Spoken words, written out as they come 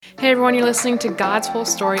Hey everyone, you're listening to God's Whole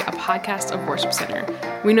Story, a podcast of Worship Center.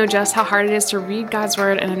 We know just how hard it is to read God's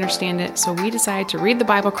Word and understand it, so we decided to read the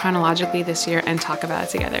Bible chronologically this year and talk about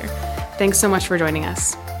it together. Thanks so much for joining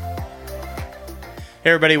us.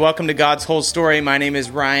 Hey everybody, welcome to God's Whole Story. My name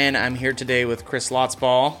is Ryan. I'm here today with Chris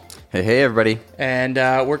Lotzball. Hey everybody. And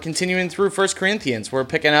we're continuing through 1 Corinthians. We're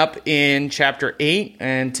picking up in chapter 8,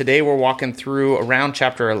 and today we're walking through around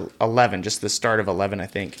chapter 11, just the start of 11, I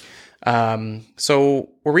think. So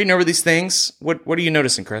we're reading over these things. What are you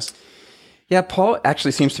noticing, Chris? Yeah, Paul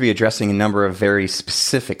actually seems to be addressing a number of very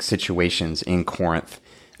specific situations in Corinth,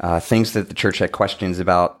 things that the church had questions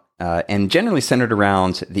about, and generally centered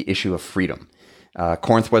around the issue of freedom.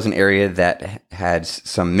 Corinth was an area that had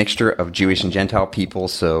some mixture of Jewish and Gentile people,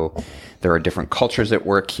 so there are different cultures at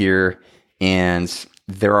work here, and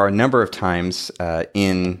there are a number of times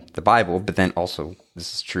in the Bible, but then also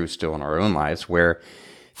this is true still in our own lives, where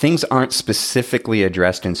things aren't specifically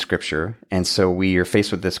addressed in Scripture, and so we are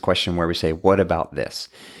faced with this question where we say, what about this?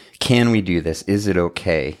 Can we do this? Is it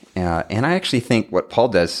okay? And I actually think what Paul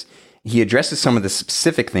does, he addresses some of the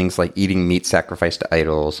specific things like eating meat sacrificed to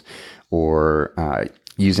idols, or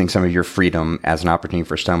using some of your freedom as an opportunity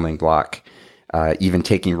for stumbling block, even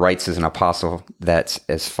taking rights as an apostle, that's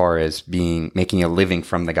as far as making a living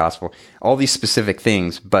from the gospel, all these specific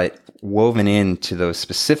things, but woven into those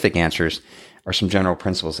specific answers are some general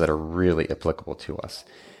principles that are really applicable to us.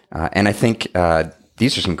 And I think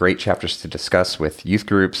these are some great chapters to discuss with youth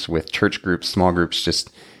groups, with church groups, small groups,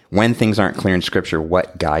 just when things aren't clear in Scripture,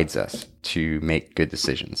 what guides us to make good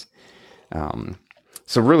decisions.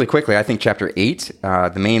 So really quickly, I think chapter 8,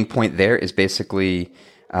 the main point there is basically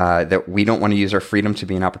that we don't want to use our freedom to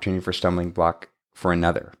be an opportunity for stumbling block for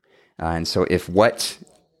another. And so if what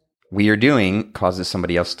we are doing causes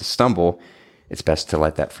somebody else to stumble, it's best to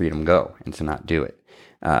let that freedom go and to not do it.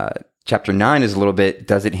 Chapter 9 is a little bit,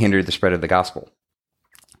 does it hinder the spread of the gospel?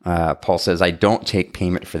 Paul says, I don't take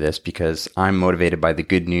payment for this because I'm motivated by the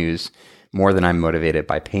good news more than I'm motivated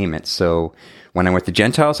by payment. So when I'm with the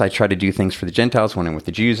Gentiles, I try to do things for the Gentiles. When I'm with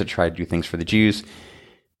the Jews, I try to do things for the Jews,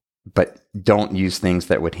 but don't use things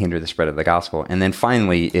that would hinder the spread of the gospel. And then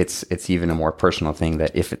finally, it's even a more personal thing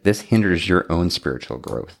that if this hinders your own spiritual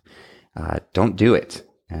growth, don't do it.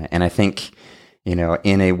 And I think,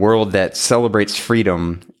 in a world that celebrates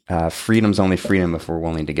freedom, freedom's only freedom if we're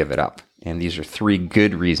willing to give it up. And these are 3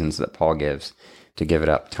 good reasons that Paul gives to give it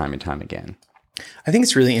up time and time again. I think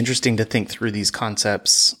it's really interesting to think through these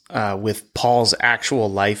concepts with Paul's actual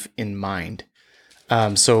life in mind.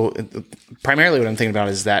 So primarily what I'm thinking about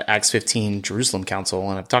is that Acts 15 Jerusalem Council,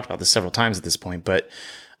 and I've talked about this several times at this point, but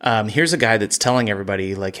here's a guy that's telling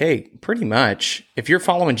everybody, like, hey, pretty much, if you're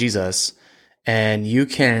following Jesus and you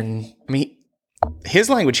can, his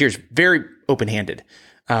language here is very open-handed.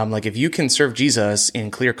 Like if you can serve Jesus in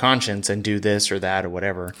clear conscience and do this or that or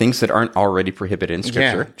whatever. Things that aren't already prohibited in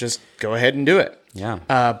Scripture. Yeah, just go ahead and do it. Yeah.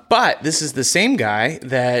 But this is the same guy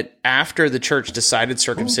that after the church decided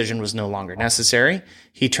circumcision was no longer necessary,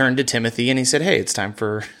 he turned to Timothy and he said, hey, it's time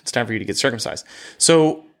for you to get circumcised.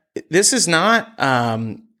 So this is not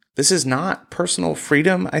personal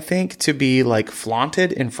freedom, I think, to be like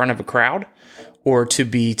flaunted in front of a crowd or to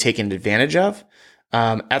be taken advantage of.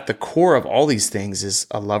 At the core of all these things is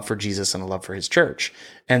a love for Jesus and a love for his church.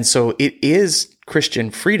 And so it is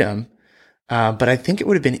Christian freedom, but I think it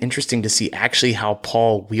would have been interesting to see actually how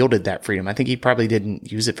Paul wielded that freedom. I think he probably didn't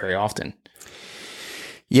use it very often.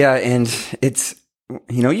 Yeah, and it's,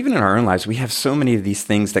 even in our own lives, we have so many of these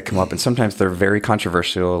things that come up, and sometimes they're very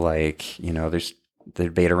controversial, like, there's the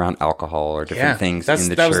debate around alcohol or different things in the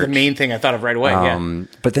church. That was the main thing I thought of right away.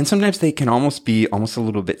 But then sometimes they can almost be a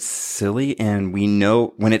little bit silly, and we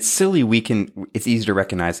know when it's silly, it's easy to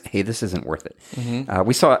recognize, hey, this isn't worth it. Mm-hmm.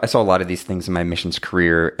 I saw a lot of these things in my missions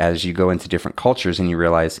career as you go into different cultures and you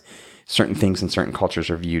realize certain things in certain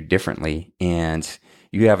cultures are viewed differently, and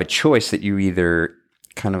you have a choice that you either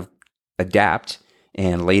kind of adapt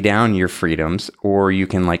and lay down your freedoms, or you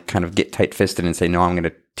can kind of get tight-fisted and say, no, I'm going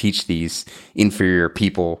to teach these inferior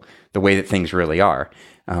people the way that things really are.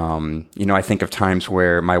 I think of times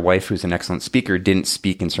where my wife, who's an excellent speaker, didn't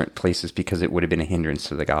speak in certain places because it would have been a hindrance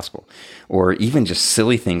to the gospel. Or even just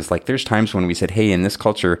silly things like there's times when we said, hey, in this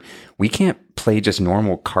culture, we can't play just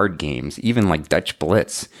normal card games, even like Dutch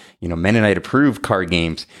Blitz, Mennonite approved card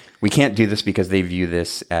games. We can't do this because they view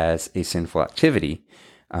this as a sinful activity.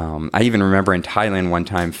 I even remember in Thailand one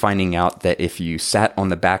time finding out that if you sat on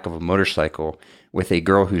the back of a motorcycle with a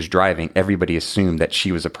girl who's driving, everybody assumed that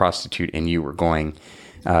she was a prostitute and you were going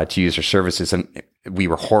to use her services. And we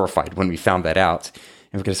were horrified when we found that out.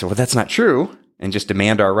 And we're going to say, well, that's not true, and just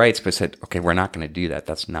demand our rights, but said, okay, we're not going to do that.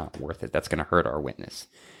 That's not worth it. That's going to hurt our witness.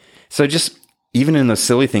 So just even in those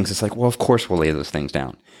silly things, it's like, well, of course we'll lay those things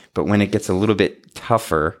down. But when it gets a little bit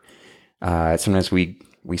tougher, sometimes we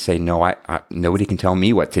say, no, I nobody can tell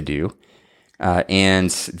me what to do. And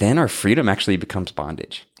then our freedom actually becomes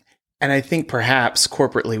bondage. And I think perhaps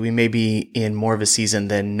corporately we may be in more of a season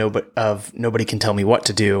than nobody can tell me what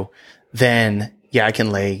to do. Then I can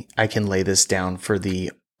lay this down for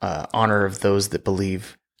the honor of those that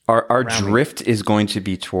believe. Our drift is going to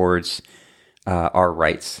be towards our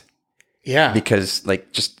rights. Yeah. Because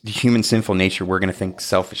like just the human sinful nature, we're going to think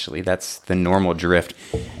selfishly. That's the normal drift.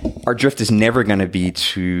 Our drift is never going to be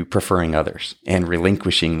to preferring others and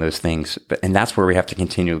relinquishing those things. And that's where we have to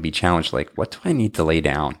continually be challenged. Like, what do I need to lay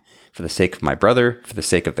down for the sake of my brother, for the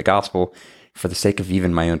sake of the gospel, for the sake of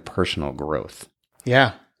even my own personal growth?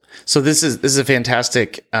 Yeah. So this is a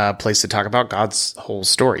fantastic place to talk about God's whole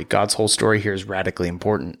story. God's whole story here is radically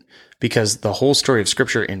important because the whole story of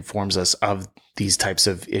Scripture informs us of these types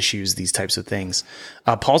of issues, these types of things.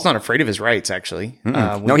 Paul's not afraid of his rights, actually.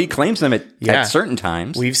 No, he claims them at certain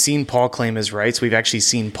times. We've seen Paul claim his rights. We've actually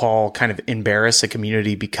seen Paul kind of embarrass a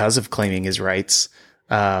community because of claiming his rights.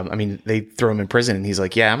 I mean, they throw him in prison and he's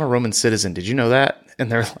like, yeah, I'm a Roman citizen. Did you know that?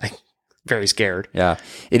 And they're like very scared. Yeah.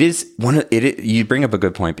 It is you bring up a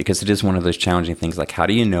good point because it is one of those challenging things. Like, how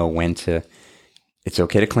do you know when it's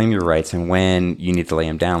okay to claim your rights and when you need to lay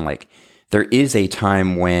them down? Like, there is a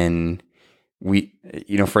time when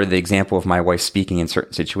for the example of my wife speaking in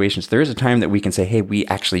certain situations, there is a time that we can say, hey, we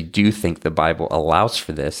actually do think the Bible allows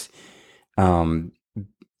for this. And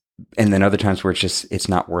then other times where it's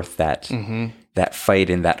not worth that, that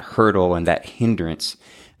fight and that hurdle and that hindrance.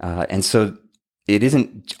 And so it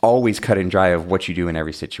isn't always cut and dry of what you do in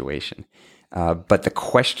every situation. But the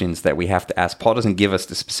questions that we have to ask, Paul doesn't give us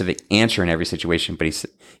the specific answer in every situation, but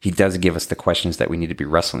he does give us the questions that we need to be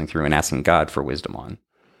wrestling through and asking God for wisdom on.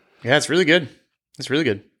 Yeah, it's really good. It's really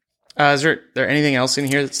good. Is there anything else in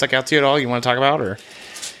here that stuck out to you at all you want to talk about? Or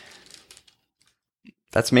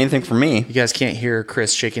that's the main thing for me. You guys can't hear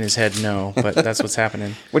Chris shaking his head no, but that's what's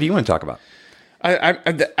happening. What do you want to talk about?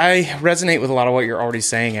 I resonate with a lot of what you're already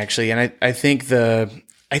saying, actually, and I think the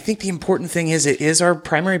important thing is it is our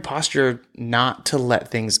primary posture not to let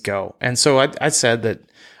things go. And so I said that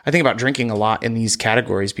I think about drinking a lot in these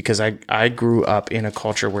categories because I grew up in a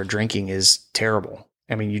culture where drinking is terrible.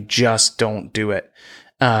 I mean, you just don't do it.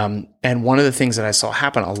 And one of the things that I saw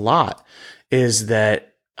happen a lot is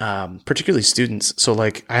that particularly students. So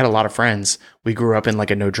like I had a lot of friends. We grew up in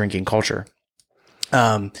like a no drinking culture.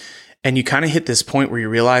 And you kind of hit this point where you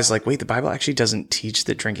realize like, wait, the Bible actually doesn't teach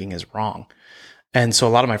that drinking is wrong. And so a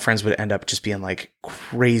lot of my friends would end up just being like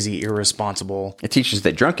crazy irresponsible. It teaches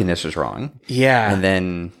that drunkenness is wrong. Yeah. And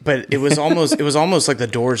then but it was almost like the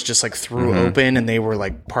doors just like threw open and they were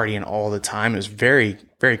like partying all the time. It was very,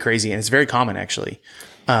 very crazy. And it's very common actually.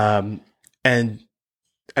 And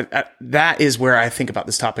that is where I think about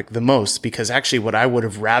this topic the most, because actually what I would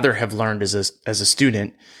have rather have learned as a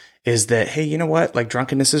student is that, hey, you know what? Like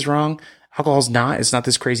drunkenness is wrong. Alcohol's not. It's not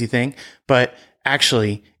this crazy thing. But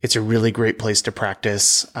actually, it's a really great place to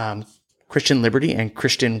practice Christian liberty and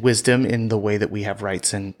Christian wisdom in the way that we have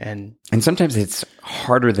rights. And sometimes it's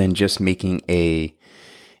harder than just making a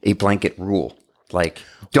blanket rule. Like,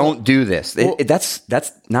 don't do this.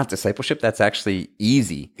 That's not discipleship. That's actually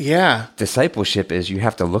easy. Yeah. Discipleship is you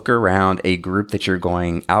have to look around a group that you're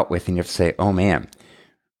going out with and you have to say, oh man,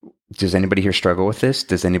 does anybody here struggle with this?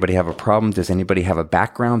 Does anybody have a problem? Does anybody have a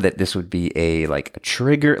background that this would be a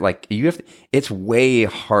trigger? Like it's way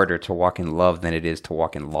harder to walk in love than it is to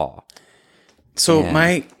walk in law. So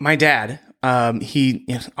my dad, he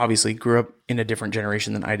obviously grew up in a different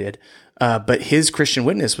generation than I did. But his Christian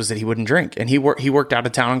witness was that he wouldn't drink, and he worked out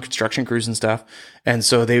of town on construction crews and stuff. And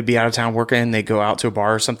so they would be out of town working, they'd go out to a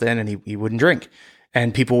bar or something, and he wouldn't drink.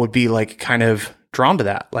 And people would be like kind of drawn to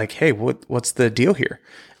that. Like, hey, what's the deal here?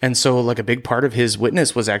 And so like a big part of his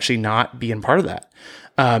witness was actually not being part of that.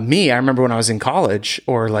 I remember when I was in college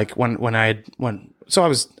or like so I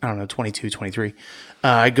was, I don't know, 22, 23,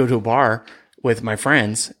 I'd go to a bar with my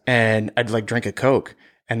friends and I'd like drink a Coke,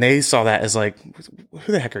 and they saw that as like,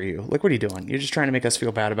 who the heck are you? Like, what are you doing? You're just trying to make us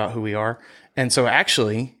feel bad about who we are. And so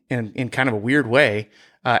actually in kind of a weird way,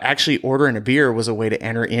 actually ordering a beer was a way to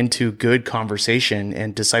enter into good conversation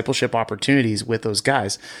and discipleship opportunities with those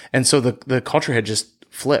guys. And so the culture had just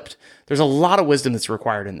flipped. There's a lot of wisdom that's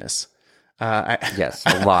required in this. Yes,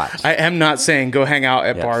 a lot. I am not saying go hang out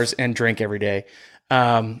at bars and drink every day.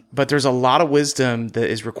 But there's a lot of wisdom that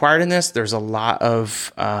is required in this. There's a lot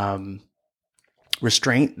of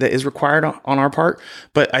restraint that is required on our part.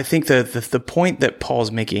 But I think that the point that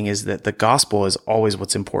Paul's making is that the gospel is always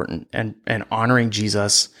what's important, and honoring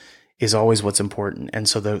Jesus is always what's important. And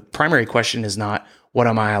so the primary question is not, what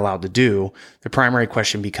am I allowed to do? The primary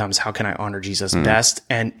question becomes, how can I honor Jesus best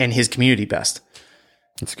and his community best?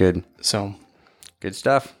 That's good. So Good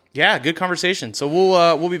stuff. yeah, good conversation. So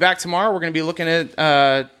we'll be back tomorrow. We're going to be looking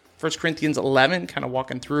at 1 Corinthians 11, kind of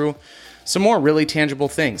walking through some more really tangible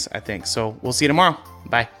things, I think. So we'll see you tomorrow.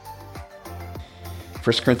 Bye.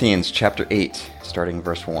 1 Corinthians chapter 8, starting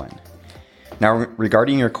verse 1. Now,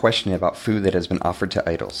 regarding your question about food that has been offered to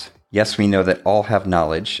idols, yes, we know that all have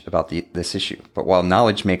knowledge about this issue, but while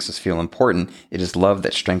knowledge makes us feel important, it is love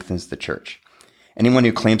that strengthens the church. Anyone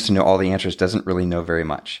who claims to know all the answers doesn't really know very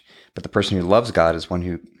much, but the person who loves God is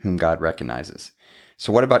one whom God recognizes.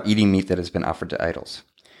 So what about eating meat that has been offered to idols?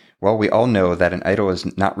 Well, we all know that an idol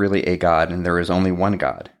is not really a god, and there is only one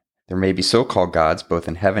God. There may be so-called gods both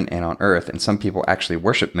in heaven and on earth, and some people actually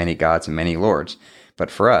worship many gods and many lords.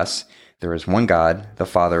 But for us, there is one God, the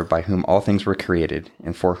Father, by whom all things were created,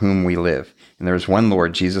 and for whom we live. And there is one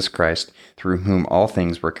Lord, Jesus Christ, through whom all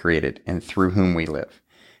things were created, and through whom we live.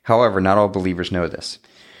 However, not all believers know this.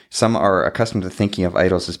 Some are accustomed to thinking of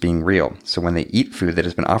idols as being real, so when they eat food that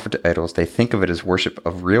has been offered to idols, they think of it as worship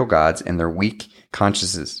of real gods, and their weak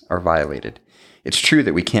consciences are violated. It's true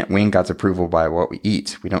that we can't win God's approval by what we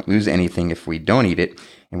eat. We don't lose anything if we don't eat it,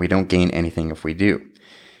 and we don't gain anything if we do.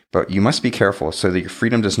 But you must be careful so that your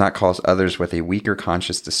freedom does not cause others with a weaker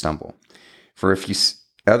conscience to stumble. For if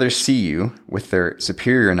others see you with their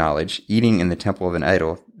superior knowledge eating in the temple of an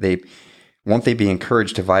idol, won't they be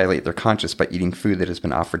encouraged to violate their conscience by eating food that has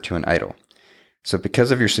been offered to an idol? So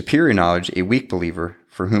because of your superior knowledge, a weak believer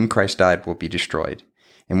for whom Christ died will be destroyed.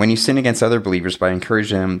 And when you sin against other believers by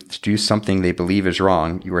encouraging them to do something they believe is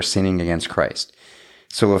wrong, you are sinning against Christ.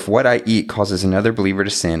 So if what I eat causes another believer to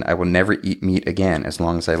sin, I will never eat meat again as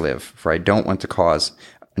long as I live, for I don't want to cause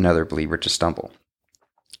another believer to stumble.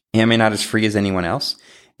 Am I not as free as anyone else?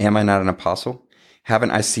 Am I not an apostle?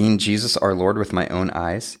 Haven't I seen Jesus our Lord with my own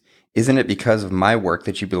eyes? Isn't it because of my work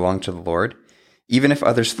that you belong to the Lord? Even if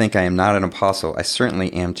others think I am not an apostle, I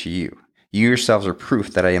certainly am to you. You yourselves are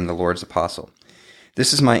proof that I am the Lord's apostle.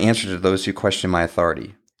 This is my answer to those who question my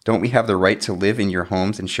authority. Don't we have the right to live in your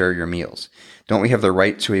homes and share your meals? Don't we have the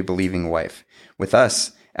right to a believing wife? With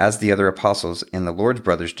us, as the other apostles and the Lord's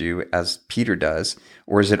brothers do, as Peter does,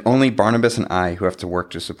 or is it only Barnabas and I who have to work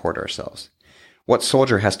to support ourselves? What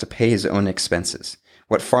soldier has to pay his own expenses?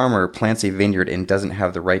 What farmer plants a vineyard and doesn't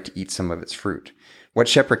have the right to eat some of its fruit? What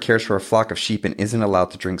shepherd cares for a flock of sheep and isn't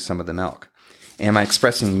allowed to drink some of the milk? Am I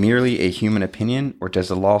expressing merely a human opinion, or does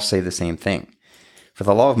the law say the same thing? For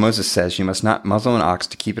the law of Moses says you must not muzzle an ox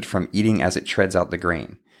to keep it from eating as it treads out the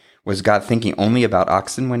grain. Was God thinking only about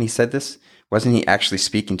oxen when he said this? Wasn't he actually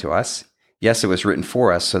speaking to us? Yes, it was written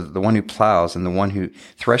for us so that the one who plows and the one who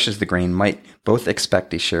threshes the grain might both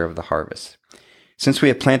expect a share of the harvest. Since we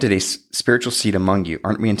have planted a spiritual seed among you,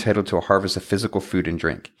 aren't we entitled to a harvest of physical food and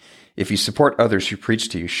drink? If you support others who preach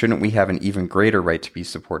to you, shouldn't we have an even greater right to be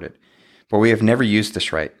supported? But we have never used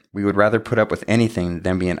this right. We would rather put up with anything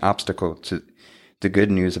than be an obstacle to the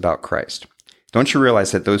good news about Christ. Don't you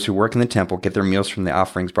realize that those who work in the temple get their meals from the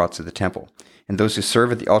offerings brought to the temple, and those who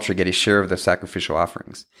serve at the altar get a share of the sacrificial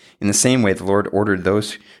offerings? In the same way, the Lord ordered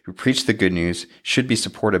those who preach the good news should be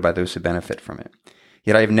supported by those who benefit from it.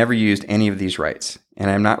 Yet I have never used any of these rights,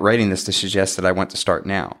 and I am not writing this to suggest that I want to start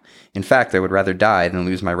now. In fact, I would rather die than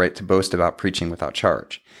lose my right to boast about preaching without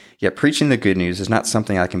charge. Yet preaching the good news is not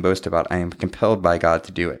something I can boast about. I am compelled by God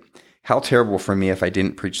to do it. How terrible for me if I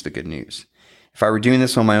didn't preach the good news. If I were doing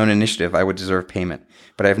this on my own initiative, I would deserve payment,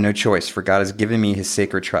 but I have no choice, for God has given me his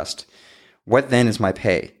sacred trust. What then is my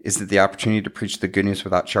pay? Is it the opportunity to preach the good news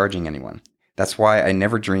without charging anyone? That's why I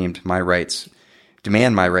never demand my rights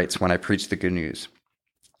when I preach the good news.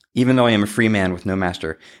 Even though I am a free man with no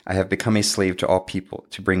master, I have become a slave to all people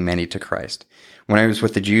to bring many to Christ. When I was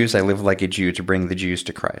with the Jews, I lived like a Jew to bring the Jews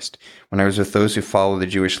to Christ. When I was with those who follow the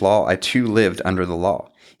Jewish law, I too lived under the law.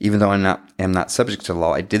 Even though I am not subject to the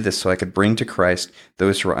law, I did this so I could bring to Christ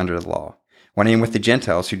those who are under the law. When I am with the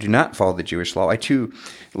Gentiles who do not follow the Jewish law, I too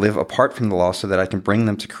live apart from the law so that I can bring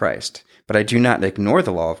them to Christ. But I do not ignore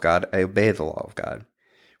the law of God, I obey the law of God.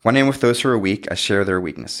 When I am with those who are weak, I share their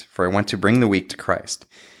weakness, for I want to bring the weak to Christ.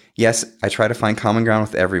 Yes, I try to find common ground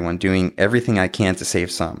with everyone, doing everything I can to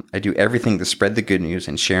save some. I do everything to spread the good news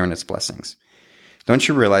and share in its blessings. Don't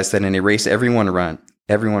you realize that in a race everyone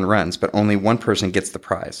runs, but only one person gets the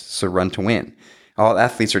prize, so run to win. All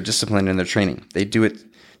athletes are disciplined in their training. They do it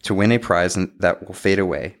to win a prize that will fade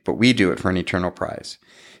away, but we do it for an eternal prize.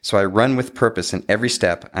 So I run with purpose in every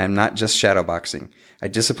step. I am not just shadowboxing. I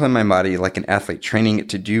discipline my body like an athlete, training it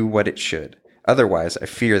to do what it should. Otherwise, I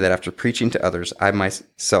fear that after preaching to others, I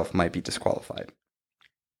myself might be disqualified.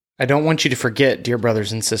 I don't want you to forget, dear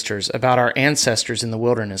brothers and sisters, about our ancestors in the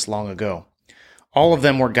wilderness long ago. All of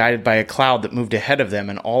them were guided by a cloud that moved ahead of them,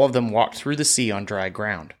 and all of them walked through the sea on dry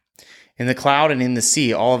ground. In the cloud and in the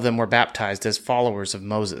sea, all of them were baptized as followers of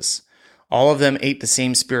Moses. All of them ate the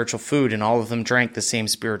same spiritual food, and all of them drank the same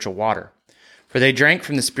spiritual water. For they drank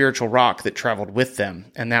from the spiritual rock that traveled with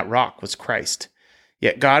them, and that rock was Christ.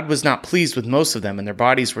 Yet God was not pleased with most of them, and their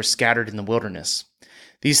bodies were scattered in the wilderness.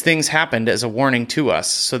 These things happened as a warning to us,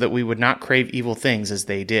 so that we would not crave evil things as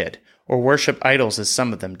they did, or worship idols as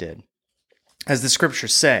some of them did. As the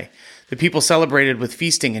scriptures say, the people celebrated with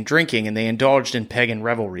feasting and drinking, and they indulged in pagan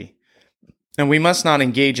revelry. And we must not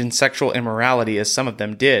engage in sexual immorality as some of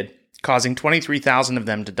them did, causing 23,000 of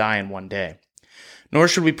them to die in one day. Nor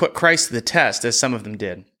should we put Christ to the test as some of them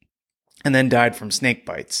did, and then died from snake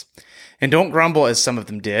bites. And don't grumble as some of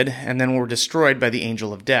them did, and then were destroyed by the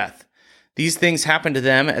angel of death. These things happened to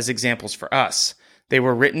them as examples for us. They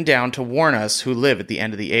were written down to warn us who live at the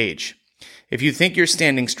end of the age. If you think you're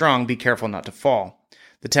standing strong, be careful not to fall.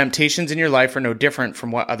 The temptations in your life are no different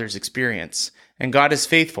from what others experience. And God is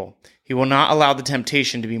faithful. He will not allow the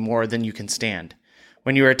temptation to be more than you can stand.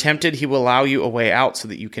 When you are tempted, He will allow you a way out so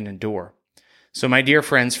that you can endure. So, my dear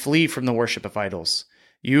friends, flee from the worship of idols.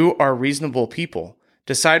 You are reasonable people.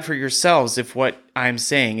 Decide for yourselves if what I am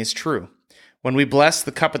saying is true. When we bless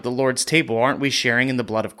the cup at the Lord's table, aren't we sharing in the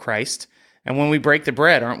blood of Christ? And when we break the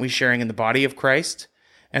bread, aren't we sharing in the body of Christ?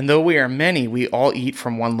 And though we are many, we all eat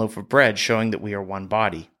from one loaf of bread, showing that we are one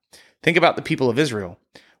body. Think about the people of Israel.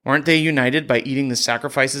 Weren't they united by eating the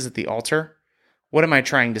sacrifices at the altar? What am I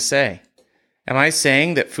trying to say? Am I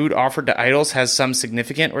saying that food offered to idols has some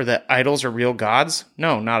significance or that idols are real gods?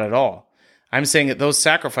 No, not at all. I'm saying that those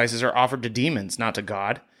sacrifices are offered to demons, not to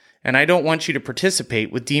God. And I don't want you to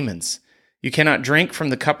participate with demons. You cannot drink from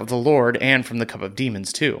the cup of the Lord and from the cup of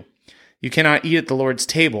demons too. You cannot eat at the Lord's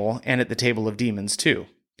table and at the table of demons too.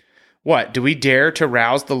 What, do we dare to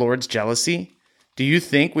rouse the Lord's jealousy? Do you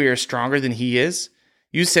think we are stronger than He is?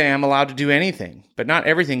 You say I'm allowed to do anything, but not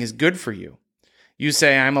everything is good for you. You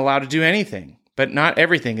say I'm allowed to do anything, but not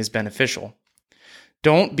everything is beneficial.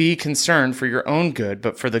 Don't be concerned for your own good,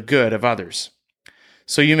 but for the good of others.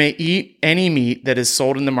 So you may eat any meat that is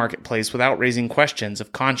sold in the marketplace without raising questions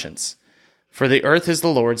of conscience. For the earth is the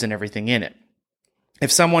Lord's and everything in it.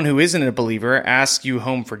 If someone who isn't a believer asks you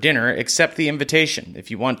home for dinner, accept the invitation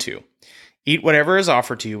if you want to. Eat whatever is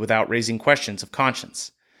offered to you without raising questions of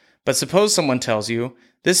conscience. But suppose someone tells you,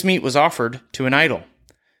 this meat was offered to an idol.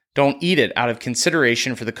 Don't eat it out of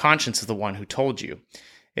consideration for the conscience of the one who told you.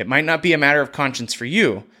 It might not be a matter of conscience for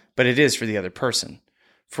you, but it is for the other person.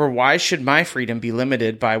 For why should my freedom be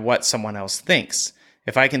limited by what someone else thinks?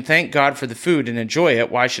 If I can thank God for the food and enjoy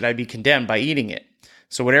it, why should I be condemned by eating it?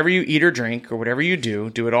 So whatever you eat or drink, or whatever you do,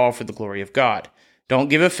 do it all for the glory of God. Don't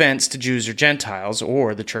give offense to Jews or Gentiles,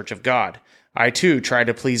 or the church of God. I too try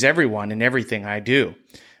to please everyone in everything I do.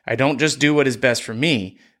 I don't just do what is best for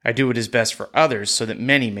me, I do what is best for others, so that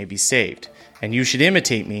many may be saved. And you should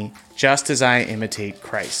imitate me, just as I imitate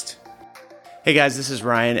Christ. Hey guys, this is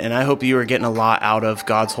Ryan, and I hope you are getting a lot out of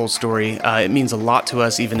God's whole story. It means a lot to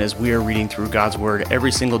us, even as we are reading through God's Word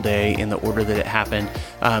every single day in the order that it happened.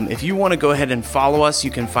 If you want to go ahead and follow us,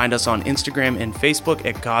 you can find us on Instagram and Facebook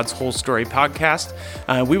at God's Whole Story Podcast.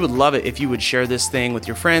 We would love it if you would share this thing with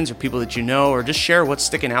your friends or people that you know, or just share what's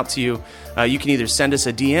sticking out to you. You can either send us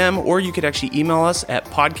a DM, or you could actually email us at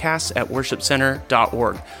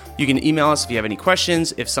podcasts@worshipcenter.org. You can email us if you have any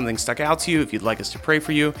questions, if something stuck out to you, if you'd like us to pray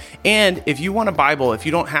for you. And if you want a Bible, if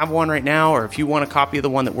you don't have one right now, or if you want a copy of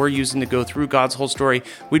the one that we're using to go through God's whole story,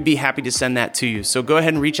 we'd be happy to send that to you. So go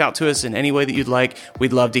ahead and reach out to us in any way that you'd like.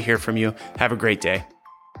 We'd love to hear from you. Have a great day.